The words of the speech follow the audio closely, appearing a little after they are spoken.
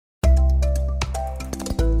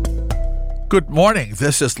Good morning.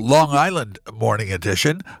 This is Long Island Morning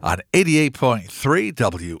Edition on 88.3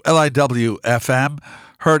 WLIW FM,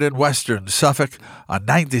 heard in Western Suffolk on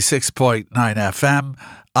 96.9 FM.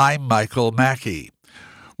 I'm Michael Mackey.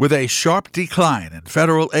 With a sharp decline in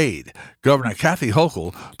federal aid, Governor Kathy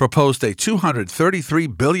Hochul proposed a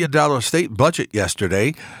 $233 billion state budget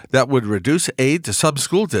yesterday that would reduce aid to some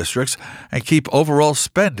school districts and keep overall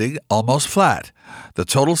spending almost flat. The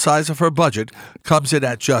total size of her budget comes in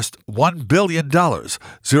at just $1 billion,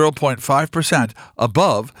 0.5%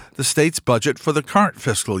 above the state's budget for the current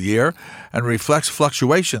fiscal year, and reflects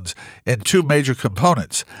fluctuations in two major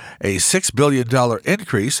components: a $6 billion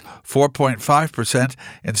increase, 4.5%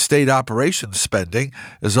 in state operations spending,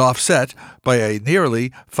 is offset by a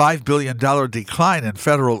nearly $5 billion decline in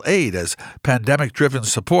federal aid as pandemic-driven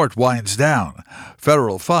support winds down.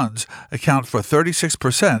 Federal funds account for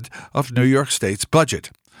 36% of New York State's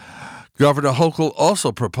budget. Governor Hochul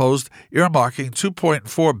also proposed earmarking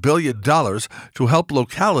 $2.4 billion to help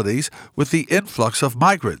localities with the influx of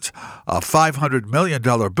migrants, a $500 million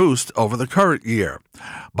boost over the current year.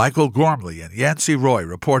 Michael Gormley and Yancey Roy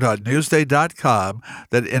report on Newsday.com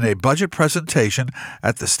that in a budget presentation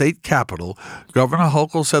at the state capitol, Governor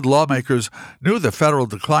Hochul said lawmakers knew the federal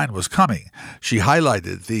decline was coming. She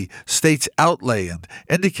highlighted the state's outlay and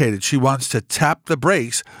indicated she wants to tap the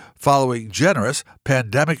brakes following generous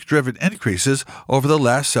pandemic-driven increases over the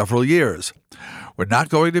last several years. We're not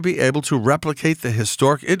going to be able to replicate the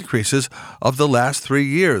historic increases of the last 3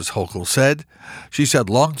 years, Hochul said. She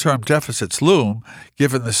said long-term deficits loom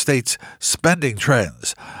given the state's spending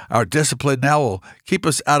trends. Our discipline now will keep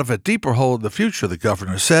us out of a deeper hole in the future, the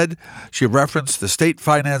governor said. She referenced the state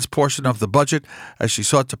finance portion of the budget as she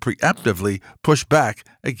sought to preemptively push back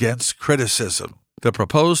against criticism. The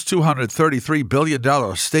proposed $233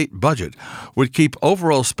 billion state budget would keep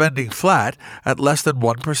overall spending flat at less than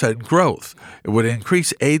 1% growth. It would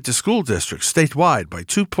increase aid to school districts statewide by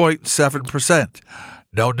 2.7%.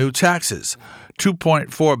 No new taxes.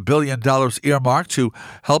 $2.4 billion earmarked to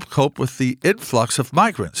help cope with the influx of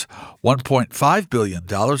migrants. $1.5 billion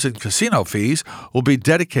in casino fees will be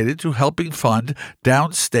dedicated to helping fund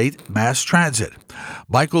downstate mass transit.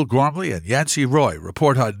 Michael Gormley and Yancey Roy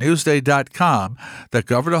report on Newsday.com that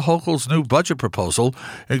Governor Hochul's new budget proposal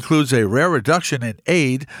includes a rare reduction in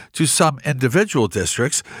aid to some individual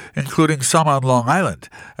districts, including some on Long Island,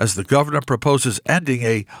 as the governor proposes ending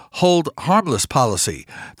a hold harmless policy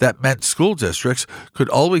that meant school districts could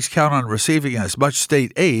always count on receiving as much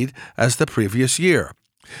state aid as the previous year.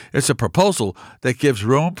 It's a proposal that gives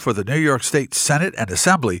room for the New York State Senate and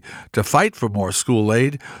Assembly to fight for more school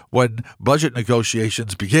aid when budget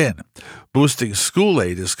negotiations begin. Boosting school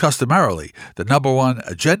aid is customarily the number one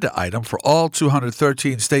agenda item for all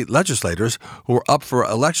 213 state legislators who are up for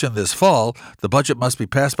election this fall. The budget must be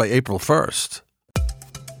passed by April 1st.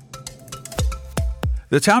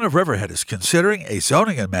 The town of Riverhead is considering a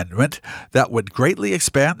zoning amendment that would greatly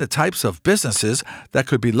expand the types of businesses that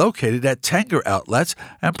could be located at Tanger outlets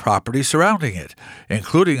and property surrounding it,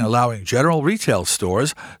 including allowing general retail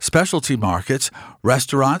stores, specialty markets,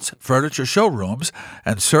 restaurants, furniture showrooms,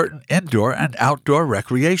 and certain indoor and outdoor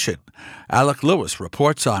recreation. Alec Lewis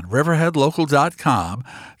reports on RiverheadLocal.com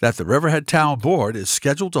that the Riverhead Town Board is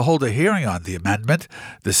scheduled to hold a hearing on the amendment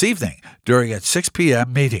this evening during its 6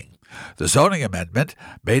 p.m. meeting. The zoning amendment,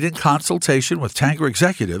 made in consultation with Tanger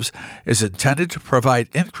executives, is intended to provide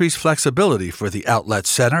increased flexibility for the outlet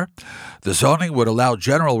center. The zoning would allow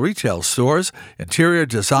general retail stores, interior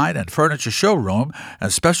design and furniture showroom,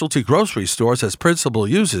 and specialty grocery stores as principal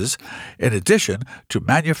uses, in addition to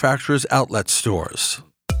manufacturers' outlet stores.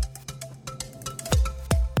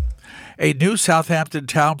 A new Southampton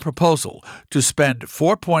town proposal to spend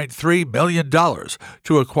 $4.3 million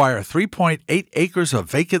to acquire 3.8 acres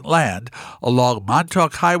of vacant land along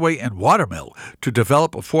Montauk Highway and Watermill to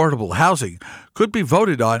develop affordable housing could be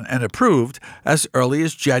voted on and approved as early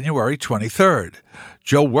as January 23rd.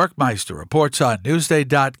 Joe Workmeister reports on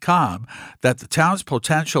Newsday.com that the town's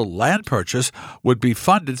potential land purchase would be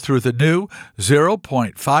funded through the new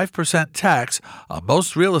 0.5% tax on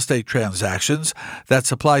most real estate transactions that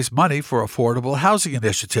supplies money for affordable housing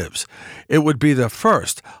initiatives. It would be the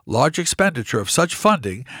first large expenditure of such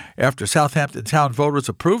funding after Southampton town voters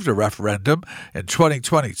approved a referendum in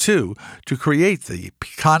 2022 to create the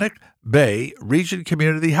Peconic Bay Region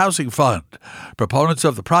Community Housing Fund. Proponents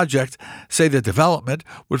of the project say the development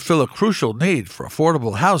would fill a crucial need for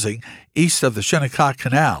affordable housing east of the Shinnecock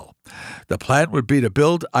Canal. The plan would be to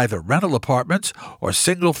build either rental apartments or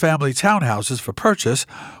single-family townhouses for purchase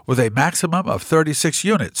with a maximum of 36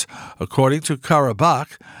 units, according to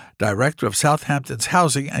Karabakh, director of Southampton's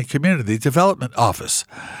Housing and Community Development Office.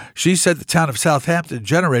 She said the town of Southampton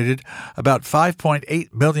generated about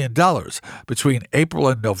 $5.8 million between April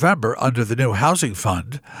and November under the new housing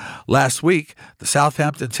fund. Last week, the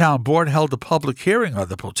Southampton Town Board held a public hearing on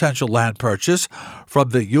the potential land purchase from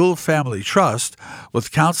the Hochul Family Trust,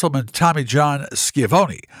 with Councilman Tommy John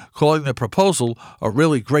Schiavone calling the proposal a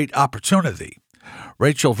really great opportunity.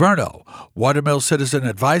 Rachel Verno, Watermill Citizen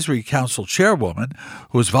Advisory Council chairwoman,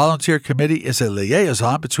 whose volunteer committee is a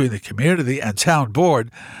liaison between the community and town board,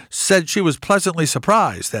 said she was pleasantly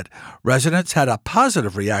surprised that residents had a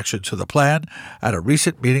positive reaction to the plan at a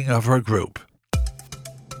recent meeting of her group.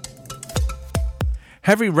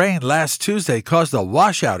 Heavy rain last Tuesday caused a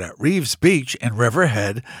washout at Reeves Beach in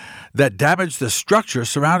Riverhead that damaged the structure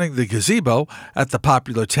surrounding the gazebo at the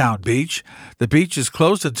popular town beach. The beach is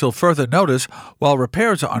closed until further notice while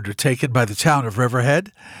repairs are undertaken by the town of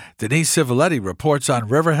Riverhead. Denise Civiletti reports on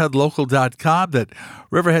RiverheadLocal.com that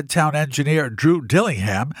Riverhead Town Engineer Drew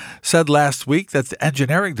Dillingham said last week that the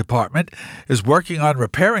engineering department is working on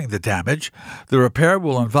repairing the damage. The repair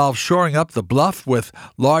will involve shoring up the bluff with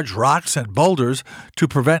large rocks and boulders to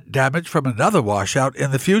prevent damage from another washout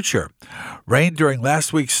in the future. Rain during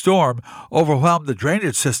last week's storm overwhelmed the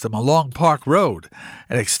drainage system along Park Road.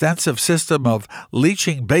 An extensive system of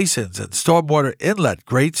leaching basins and stormwater inlet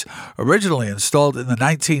grates originally installed in the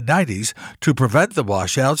 1990s to prevent the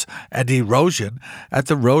washouts and erosion at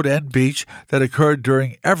the road end beach that occurred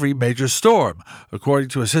during every major storm, according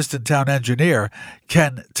to Assistant Town Engineer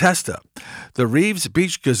Ken Testa. The Reeves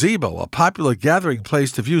Beach Gazebo, a popular gathering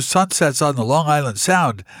place to view sunsets on the Long Island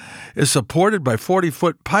Sound, is supported by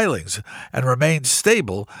 40-foot pilings and remains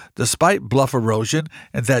stable despite bluff erosion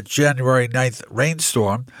in that January 9th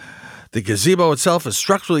rainstorm. The gazebo itself is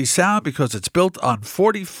structurally sound because it's built on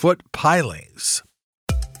 40-foot pilings.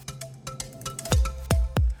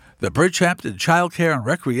 The Bridgehampton Child Care and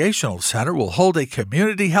Recreational Center will hold a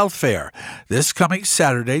community health fair this coming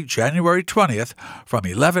Saturday, January 20th, from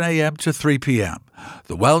 11 a.m. to 3 p.m.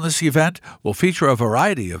 The wellness event will feature a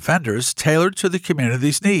variety of vendors tailored to the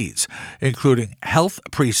community's needs, including health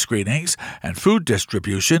pre-screenings and food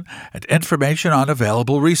distribution and information on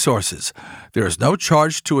available resources. There is no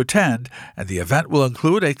charge to attend, and the event will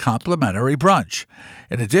include a complimentary brunch.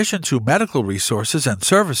 In addition to medical resources and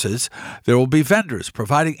services, there will be vendors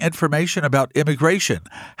providing information about immigration,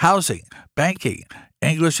 housing, banking,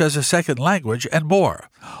 English as a second language, and more.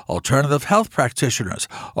 Alternative health practitioners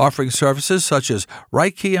offering services such as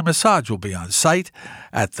Reiki and massage will be on site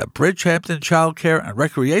at the Bridgehampton Child Care and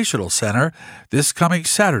Recreational Center this coming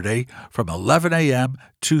Saturday from 11 a.m.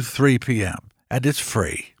 to 3 p.m., and it's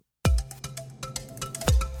free.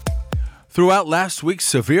 Throughout last week's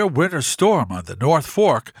severe winter storm on the North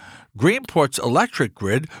Fork, Greenport's electric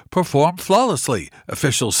grid performed flawlessly,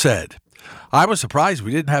 officials said. I was surprised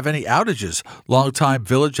we didn't have any outages, longtime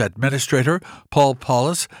village administrator Paul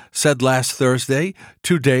Paulus said last Thursday,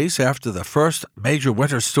 2 days after the first major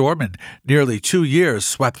winter storm in nearly 2 years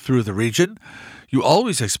swept through the region. You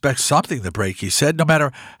always expect something to break, he said, no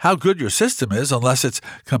matter how good your system is, unless it's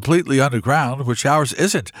completely underground, which ours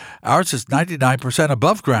isn't. Ours is 99%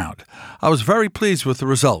 above ground. I was very pleased with the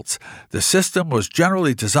results. The system was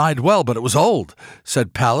generally designed well, but it was old,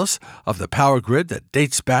 said Pallas of the power grid that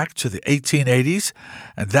dates back to the 1880s,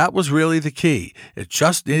 and that was really the key. It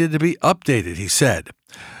just needed to be updated, he said.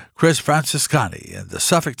 Chris Franciscani in the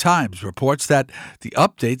Suffolk Times reports that the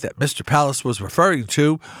update that Mr. Pallas was referring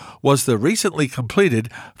to was the recently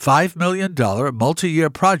completed $5 million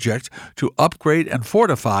multi-year project to upgrade and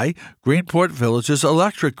fortify Greenport Village's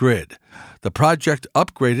electric grid. The project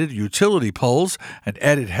upgraded utility poles and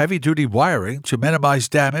added heavy-duty wiring to minimize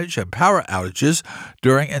damage and power outages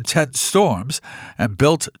during intense storms, and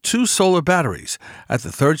built 2 solar batteries at the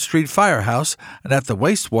 3rd Street Firehouse and at the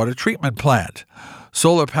wastewater treatment plant.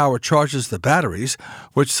 Solar power charges the batteries,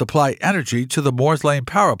 which supply energy to the Moores Lane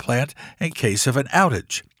power plant in case of an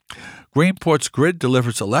outage. Greenport's grid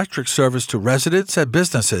delivers electric service to residents and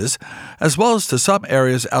businesses, as well as to some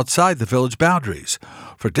areas outside the village boundaries.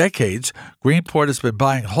 For decades, Greenport has been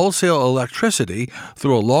buying wholesale electricity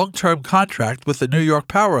through a long-term contract with the New York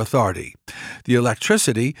Power Authority. The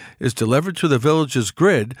electricity is delivered to the village's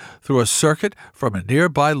grid through a circuit from a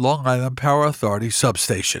nearby Long Island Power Authority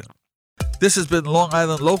substation. This has been Long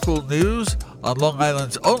Island Local News on Long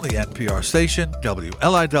Island's only NPR station,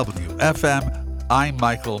 WLIW-FM. I'm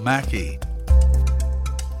Michael Mackey.